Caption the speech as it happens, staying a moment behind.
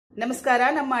ನಮಸ್ಕಾರ,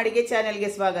 ನಮ್ಮ ಅಡಿಗೆ ಚಾನೆಲ್ಗೆ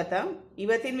ಸ್ವಾಗತ.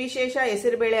 ಇವತ್ತಿನ ವಿಶೇಷ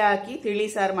ಹೆಸರುಬೇಳೆ ಹಾಕಿ ತಿಳಿ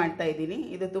ಸಾರು ಮಾಡ್ತಾ ಇದ್ದೀನಿ.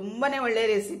 ಇದು ತುಂಬಾನೇ ಒಳ್ಳೆ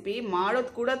ರೆಸಿಪಿ,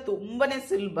 ಮಾಡೋದು ಕೂಡ ತುಂಬಾನೇ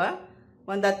ಸುಲಭ.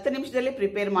 ಒಂದು 10 ನಿಮಿಷದಲ್ಲಿ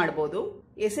ಪ್ರಿಪೇರ್ ಮಾಡಬಹುದು.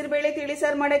 ಹೆಸರುಬೇಳೆ ತಿಳಿ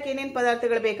ಸಾರು ಮಾಡಕ್ಕೆ ಏನೇನು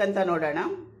ಪದಾರ್ಥಗಳು ಬೇಕಂತ ನೋಡೋಣ.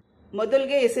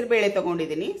 ಮೊದಲಿಗೆ ಹೆಸರುಬೇಳೆ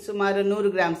ತಗೊಂಡಿದ್ದೀನಿ, ಸುಮಾರು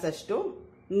 100 ಗ್ರಾಮ್ಸ್ ಅಷ್ಟು.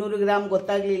 100 ಗ್ರಾಮ್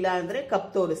ಗೊತ್ತಾಗ್ಲಿಲ್ಲ ಅಂದ್ರೆ ಕಪ್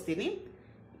ತೋರಿಸ್ತೀನಿ.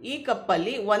 ಈ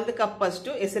ಕಪ್ಪಲ್ಲಿ 1 ಕಪ್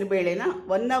ಅಷ್ಟು ಹೆಸರುಬೇಳೆನ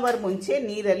 1 ಅವರ್ ಮುಂಚೆ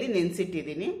ನೀರಲ್ಲಿ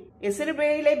ನೆನೆಸಿಟ್ಟಿದ್ದೀನಿ.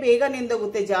 ಹೆಸರುಬೇಳೆ ಬೇಗ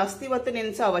ನೆಂದೋಗುತ್ತೆ, ಜಾಸ್ತಿ ಹೊತ್ತು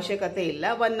ನೆನೆಸೋ ಅವಶ್ಯಕತೆ ಇಲ್ಲ,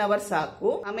 1 ಅವರ್ ಸಾಕು.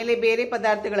 ಆಮೇಲೆ ಬೇರೆ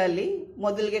ಪದಾರ್ಥಗಳಲ್ಲಿ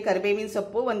ಮೊದಲಿಗೆ ಕರಿಬೇವಿನ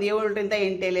ಸೊಪ್ಪು ಒಂದು 7 ರಿಂದ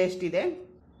 8 ಎಲೆ ಅಷ್ಟಿದೆ.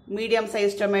 ಮೀಡಿಯಂ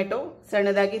ಸೈಜ್ ಟೊಮೆಟೊ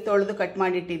ಸಣ್ಣದಾಗಿ ತೊಳೆದು ಕಟ್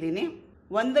ಮಾಡಿಟ್ಟಿದ್ದೀನಿ.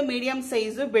 ಒಂದು ಮೀಡಿಯಂ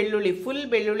ಸೈಜು ಬೆಳ್ಳುಳ್ಳಿ, ಫುಲ್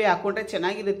ಬೆಳ್ಳುಳ್ಳಿ ಹಾಕೊಂಡ್ರೆ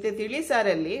ಚೆನ್ನಾಗಿರುತ್ತೆ. ತಿಳಿ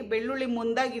ಸಾರಲ್ಲಿ ಬೆಳ್ಳುಳ್ಳಿ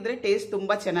ಮುಂದಾಗಿದ್ರೆ ಟೇಸ್ಟ್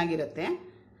ತುಂಬಾ ಚೆನ್ನಾಗಿರುತ್ತೆ.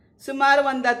 ಸುಮಾರು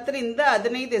ಒಂದು 10 ರಿಂದ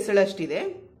 15 ಎಸಳಷ್ಟಿದೆ.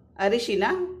 ಅರಿಶಿನ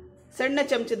ಸಣ್ಣ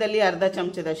ಚಮಚದಲ್ಲಿ ಅರ್ಧ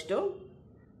ಚಮಚದಷ್ಟು.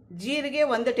 ಜೀರಿಗೆ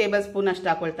 1 ಟೇಬಲ್ ಸ್ಪೂನ್ ಅಷ್ಟು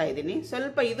ಹಾಕೊಳ್ತಾ ಇದ್ದೀನಿ.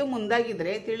 ಸ್ವಲ್ಪ ಇದು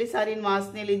ಮುಂದಾಗಿದ್ರೆ ತಿಳಿ ಸಾರಿನ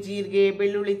ವಾಸನೆಯಲ್ಲಿ ಜೀರಿಗೆ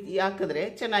ಬೆಳ್ಳುಳ್ಳಿ ಹಾಕಿದ್ರೆ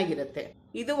ಚೆನ್ನಾಗಿರುತ್ತೆ.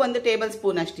 ಇದು 1 ಟೇಬಲ್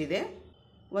ಸ್ಪೂನ್ ಅಷ್ಟಿದೆ.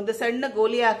 ಒಂದು ಸಣ್ಣ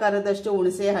ಗೋಲಿ ಆಕಾರದಷ್ಟು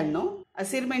ಹುಣಸೆ ಹಣ್ಣು.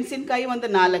 ಹಸಿರು ಮೆಣಸಿನಕಾಯಿ ಒಂದು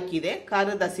 4 ಇದೆ,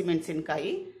 ಖಾರದ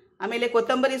ಹಸಿಮೆಣಸಿನಕಾಯಿ. ಆಮೇಲೆ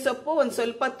ಕೊತ್ತಂಬರಿ ಸೊಪ್ಪು ಒಂದು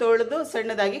ಸ್ವಲ್ಪ ತೊಳೆದು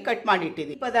ಸಣ್ಣದಾಗಿ ಕಟ್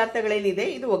ಮಾಡಿಟ್ಟಿದ್ದೀನಿ. ಪದಾರ್ಥಗಳೇನಿದೆ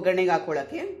ಇದು ಒಗ್ಗರಣೆಗೆ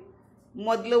ಹಾಕೊಳ್ಳೋಕೆ.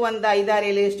 ಮೊದಲು ಒಂದು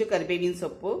 5-6 ಎಲೆಯಷ್ಟು ಕರಿಬೇವಿನ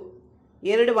ಸೊಪ್ಪು,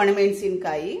 2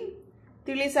 ಒಣಮೆಣಸಿನಕಾಯಿ.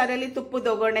 ತಿಳಿ ಸಾರಲ್ಲಿ ತುಪ್ಪದ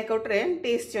ಒಗ್ಗರಣೆ ಕೊಟ್ರೆ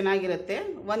ಟೇಸ್ಟ್ ಚೆನ್ನಾಗಿರುತ್ತೆ.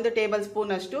 1 ಟೇಬಲ್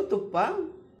ಸ್ಪೂನ್ ಅಷ್ಟು ತುಪ್ಪ,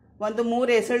 ಒಂದು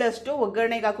 3 ಎಸಳಷ್ಟು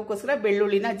ಒಗ್ಗರಣೆಗೆ ಹಾಕೋಕ್ಕೋಸ್ಕರ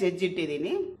ಬೆಳ್ಳುಳ್ಳಿನ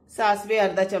ಜಜ್ಜಿಟ್ಟಿದ್ದೀನಿ. ಸಾಸಿವೆ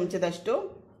ಅರ್ಧ ಚಮಚದಷ್ಟು,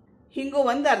 ಹಿಂಗು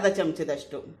ಒಂದು ಅರ್ಧ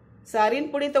ಚಮಚದಷ್ಟು. ಸಾರಿನ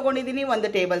ಪುಡಿ ತಗೊಂಡಿದ್ದೀನಿ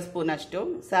 1 ಟೇಬಲ್ ಸ್ಪೂನ್ ಅಷ್ಟು.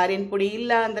 ಸಾರಿನ ಪುಡಿ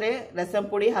ಇಲ್ಲ ಅಂದ್ರೆ ರಸಂ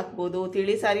ಪುಡಿ ಹಾಕ್ಬೋದು,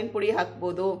 ತಿಳಿ ಸಾರಿನ ಪುಡಿ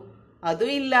ಹಾಕ್ಬೋದು. ಅದು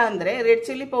ಇಲ್ಲ ಅಂದ್ರೆ ರೆಡ್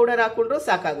ಚಿಲ್ಲಿ ಪೌಡರ್ ಹಾಕೊಂಡ್ರು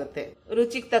ಸಾಕಾಗುತ್ತೆ.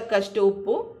 ರುಚಿಗೆ ತಕ್ಕಷ್ಟು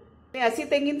ಉಪ್ಪು. ಹಸಿ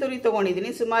ತೆಂಗಿನ ತುರಿ ತಗೊಂಡಿದ್ದೀನಿ,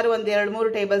 ಸುಮಾರು ಒಂದು 2-3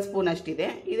 ಟೇಬಲ್ ಸ್ಪೂನ್ ಅಷ್ಟಿದೆ.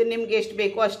 ಇದು ನಿಮ್ಗೆ ಎಷ್ಟು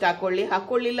ಬೇಕೋ ಅಷ್ಟು ಹಾಕೊಳ್ಳಿ,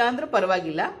 ಹಾಕೊಳ್ಳಿಲ್ಲ ಅಂದ್ರೂ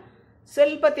ಪರವಾಗಿಲ್ಲ.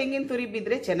 ಸ್ವಲ್ಪ ತೆಂಗಿನ ತುರಿ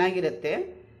ಬಿದ್ದರೆ ಚೆನ್ನಾಗಿರುತ್ತೆ.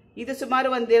 ಇದು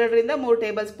ಸುಮಾರು ಒಂದು 2 ರಿಂದ 3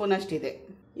 ಟೇಬಲ್ ಸ್ಪೂನ್ ಅಷ್ಟಿದೆ.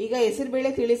 ಈಗ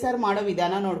ಹೆಸರುಬೇಳೆ ತಿಳಿ ಸಾರು ಮಾಡೋ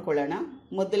ವಿಧಾನ ನೋಡ್ಕೊಳ್ಳೋಣ.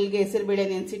 ಮೊದಲಿಗೆ ಹೆಸರುಬೇಳೆ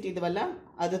ನೆನೆಸಿಟ್ಟಿದ್ವಲ್ಲ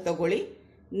ಅದು ತಗೊಳ್ಳಿ.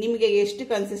 ನಿಮಗೆ ಎಷ್ಟು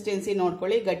ಕನ್ಸಿಸ್ಟೆನ್ಸಿ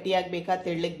ನೋಡ್ಕೊಳ್ಳಿ, ಗಟ್ಟಿಯಾಗಬೇಕಾ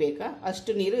ತೆಳ್ಳಗೆ ಬೇಕಾ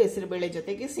ಅಷ್ಟು ನೀರು ಹೆಸರುಬೇಳೆ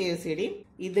ಜೊತೆಗೆ ಸೇರಿಸಿಡಿ.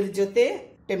 ಇದ್ರ ಜೊತೆ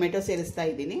ಟೊಮೆಟೊ ಸೇರಿಸ್ತಾ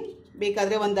ಇದ್ದೀನಿ.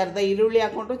 ಬೇಕಾದ್ರೆ ಒಂದು ಅರ್ಧ ಈರುಳ್ಳಿ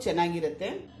ಹಾಕೊಂಡ್ರು ಚೆನ್ನಾಗಿರುತ್ತೆ.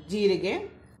 ಜೀರಿಗೆ,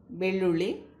 ಬೆಳ್ಳುಳ್ಳಿ,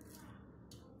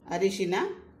 ಅರಿಶಿನ,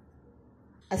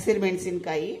 ಹಸಿರು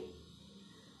ಮೆಣಸಿನಕಾಯಿ,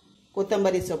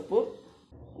 ಕೊತ್ತಂಬರಿ ಸೊಪ್ಪು,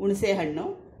 ಹುಣಸೆ ಹಣ್ಣು,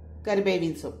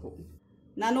 ಕರಿಬೇವಿನ ಸೊಪ್ಪು.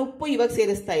 ನಾನು ಉಪ್ಪು ಇವಾಗ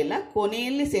ಸೇರಿಸ್ತಾ ಇಲ್ಲ,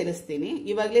 ಕೊನೆಯಲ್ಲಿ ಸೇರಿಸ್ತೀನಿ.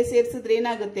 ಇವಾಗಲೇ ಸೇರಿಸಿದ್ರೆ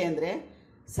ಏನಾಗುತ್ತೆ ಅಂದರೆ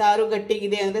ಸಾರು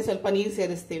ಗಟ್ಟಿಗಿದೆ ಅಂದರೆ ಸ್ವಲ್ಪ ನೀರು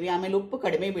ಸೇರಿಸ್ತೀವಿ, ಆಮೇಲೆ ಉಪ್ಪು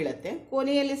ಕಡಿಮೆ ಬೀಳುತ್ತೆ.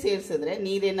 ಕೊನೆಯಲ್ಲಿ ಸೇರಿಸಿದ್ರೆ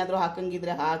ನೀರೇನಾದರೂ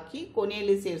ಹಾಕಂಗಿದ್ರೆ ಹಾಕಿ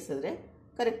ಕೊನೆಯಲ್ಲಿ ಸೇರಿಸಿದ್ರೆ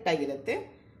ಕರೆಕ್ಟಾಗಿರುತ್ತೆ.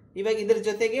 ಇವಾಗ ಇದ್ರ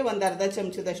ಜೊತೆಗೆ ಒಂದು ಅರ್ಧ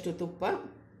ಚಮಚದಷ್ಟು ತುಪ್ಪ.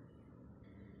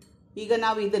 ಈಗ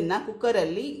ನಾವು ಇದನ್ನ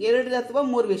ಕುಕ್ಕರಲ್ಲಿ 2 ಅಥವಾ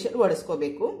 3 ವಿಷಲ್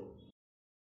ಹೊಡೆಸ್ಕೋಬೇಕು.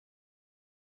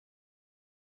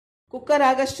 ಕುಕ್ಕರ್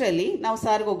ಆಗಷ್ಟರಲ್ಲಿ ನಾವು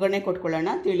ಸಾರಿಗೆ ಒಗ್ಗರಣೆ ಕೊಟ್ಕೊಳ್ಳೋಣ.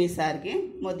 ತಿಳಿ ಸಾರಿಗೆ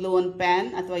ಮೊದಲು ಒಂದು ಪ್ಯಾನ್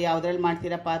ಅಥವಾ ಯಾವುದ್ರಲ್ಲಿ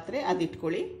ಮಾಡ್ತೀರಾ ಪಾತ್ರೆ ಅದು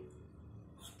ಇಟ್ಕೊಳ್ಳಿ.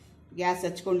 ಗ್ಯಾಸ್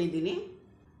ಹಚ್ಕೊಂಡಿದ್ದೀನಿ.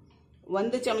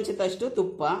 1 ಚಮಚದಷ್ಟು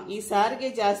ತುಪ್ಪ. ಈ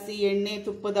ಸಾರಿಗೆ ಜಾಸ್ತಿ ಎಣ್ಣೆ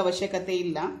ತುಪ್ಪದ ಅವಶ್ಯಕತೆ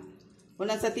ಇಲ್ಲ.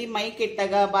 ಒಂದೊಂದ್ಸತಿ ಮೈ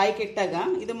ಕೆಟ್ಟಾಗ ಬಾಯಿ ಕೆಟ್ಟಾಗ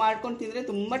ಇದು ಮಾಡ್ಕೊಂಡು ತಿಂದರೆ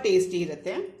ತುಂಬ ಟೇಸ್ಟಿ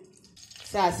ಇರುತ್ತೆ.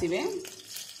 ಸಾಸಿವೆ,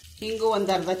 ಹಿಂಗು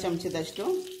ಒಂದು ಅರ್ಧ ಚಮಚದಷ್ಟು,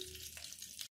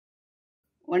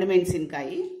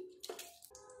 ಒಣಮೆಣಸಿನಕಾಯಿ,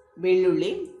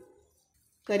 ಬೆಳ್ಳುಳ್ಳಿ,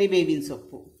 ಕರಿಬೇವಿನ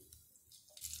ಸೊಪ್ಪು.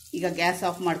 ಈಗ ಗ್ಯಾಸ್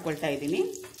ಆಫ್ ಮಾಡ್ಕೊಳ್ತಾ ಇದ್ದೀನಿ.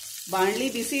 ಬಾಣಲಿ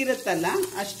ಬಿಸಿ ಇರುತ್ತಲ್ಲ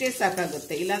ಅಷ್ಟೇ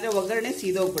ಸಾಕಾಗುತ್ತೆ, ಇಲ್ಲಾಂದರೆ ಒಗ್ಗರಣೆ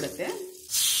ಸೀದೋಗ್ಬಿಡುತ್ತೆ.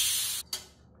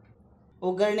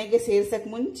 ಒಗ್ಗರಣೆಗೆ ಸೇರ್ಸಕ್ಕೆ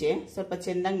ಮುಂಚೆ ಸ್ವಲ್ಪ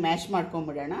ಚೆನ್ನಾಗಿ ಮ್ಯಾಶ್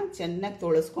ಮಾಡ್ಕೊಂಡ್ಬಿಡೋಣ. ಚೆನ್ನಾಗಿ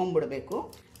ತೊಳಸ್ಕೊಂಡ್ಬಿಡ್ಬೇಕು.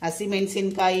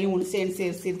 ಹಸಿಮೆಣಸಿನ್ಕಾಯಿ ಹುಣಸೆ ಹಣ್ಣು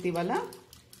ಸೇರಿಸಿರ್ತೀವಲ್ಲ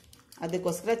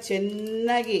ಅದಕ್ಕೋಸ್ಕರ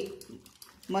ಚೆನ್ನಾಗಿ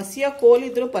ಮಸಿಯ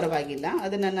ಕೋಲಿದ್ರೂ ಪರವಾಗಿಲ್ಲ,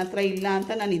 ಅದು ನನ್ನ ಹತ್ರ ಇಲ್ಲ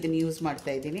ಅಂತ ನಾನು ಇದನ್ನು ಯೂಸ್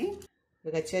ಮಾಡ್ತಾ ಇದ್ದೀನಿ.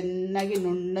 ಇವಾಗ ಚೆನ್ನಾಗಿ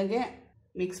ನುಣ್ಣಗೆ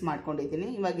ಮಿಕ್ಸ್ ಮಾಡ್ಕೊಂಡಿದ್ದೀನಿ.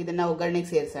 ಇವಾಗ ಇದನ್ನು ಒಗ್ಗರಣೆಗೆ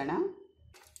ಸೇರಿಸೋಣ.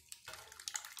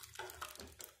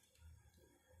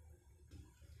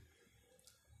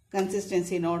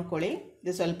 ಕನ್ಸಿಸ್ಟೆನ್ಸಿ ನೋಡ್ಕೊಳ್ಳಿ.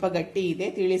 ಇದು ಸ್ವಲ್ಪ ಗಟ್ಟಿ ಇದೆ,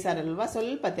 ತಿಳಿ ಸಾರಲ್ವಾ,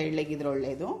 ಸ್ವಲ್ಪ ತೆಳ್ಳಗಿದ್ರೆ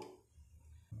ಒಳ್ಳೆಯದು.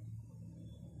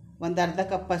 ಒಂದು ಅರ್ಧ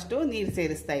ಕಪ್ ಅಷ್ಟು ನೀರು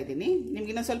ಸೇರಿಸ್ತಾ ಇದ್ದೀನಿ.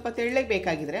 ನಿಮಗಿನ್ನೂ ಸ್ವಲ್ಪ ತೆಳ್ಳಗೆ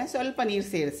ಬೇಕಾಗಿದ್ರೆ ಸ್ವಲ್ಪ ನೀರು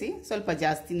ಸೇರಿಸಿ, ಸ್ವಲ್ಪ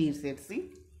ಜಾಸ್ತಿ ನೀರು ಸೇರಿಸಿ.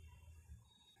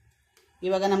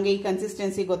 ಇವಾಗ ನಮಗೆ ಈ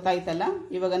ಕನ್ಸಿಸ್ಟೆನ್ಸಿ ಗೊತ್ತಾಯ್ತಲ್ಲ,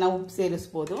 ಇವಾಗ ನಾವು ಉಪ್ಪು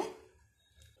ಸೇರಿಸ್ಬೋದು.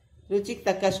 ರುಚಿಗೆ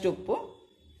ತಕ್ಕಷ್ಟು ಉಪ್ಪು,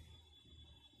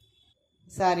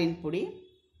 ಸಾರಿನ ಪುಡಿ.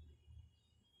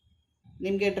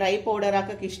 ನಿಮಗೆ ಡ್ರೈ ಪೌಡರ್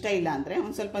ಹಾಕೋಕ್ಕೆ ಇಷ್ಟ ಇಲ್ಲ ಅಂದರೆ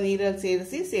ಒಂದು ಸ್ವಲ್ಪ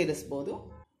ನೀರಲ್ಲಿ ಸೇರಿಸ್ಬೋದು.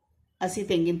 ಹಸಿ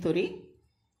ತೆಂಗಿನ ತುರಿ.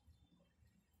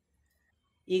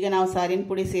 ಈಗ ನಾವು ಸಾರಿನ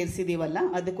ಪುಡಿ ಸೇರಿಸಿದೀವಲ್ಲ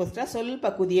ಅದಕ್ಕೋಸ್ಕರ ಸ್ವಲ್ಪ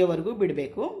ಕುದಿಯೋವರೆಗೂ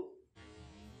ಬಿಡಬೇಕು.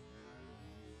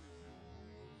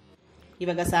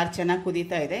 ಇವಾಗ ಸಾರು ಚೆನ್ನಾಗಿ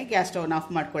ಕುದೀತಾ ಇದೆ. ಗ್ಯಾಸ್ ಸ್ಟವ್ ಆಫ್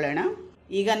ಮಾಡ್ಕೊಳ್ಳೋಣ.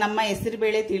 ಈಗ ನಮ್ಮ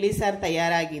ಹೆಸರುಬೇಳೆ ತಿಳಿ ಸಾರು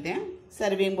ತಯಾರಾಗಿದೆ.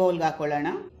 ಸರ್ವಿಂಗ್ ಬೌಲ್ಗೆ ಹಾಕೊಳ್ಳೋಣ.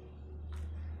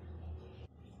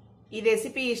 ಈ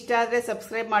ರೆಸಿಪಿ ಇಷ್ಟ ಆದರೆ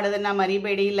ಸಬ್ಸ್ಕ್ರೈಬ್ ಮಾಡೋದನ್ನ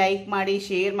ಮರಿಬೇಡಿ. ಲೈಕ್ ಮಾಡಿ,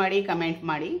 ಶೇರ್ ಮಾಡಿ, ಕಮೆಂಟ್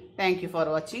ಮಾಡಿ. Thank you for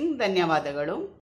watching. ಧನ್ಯವಾದಗಳು.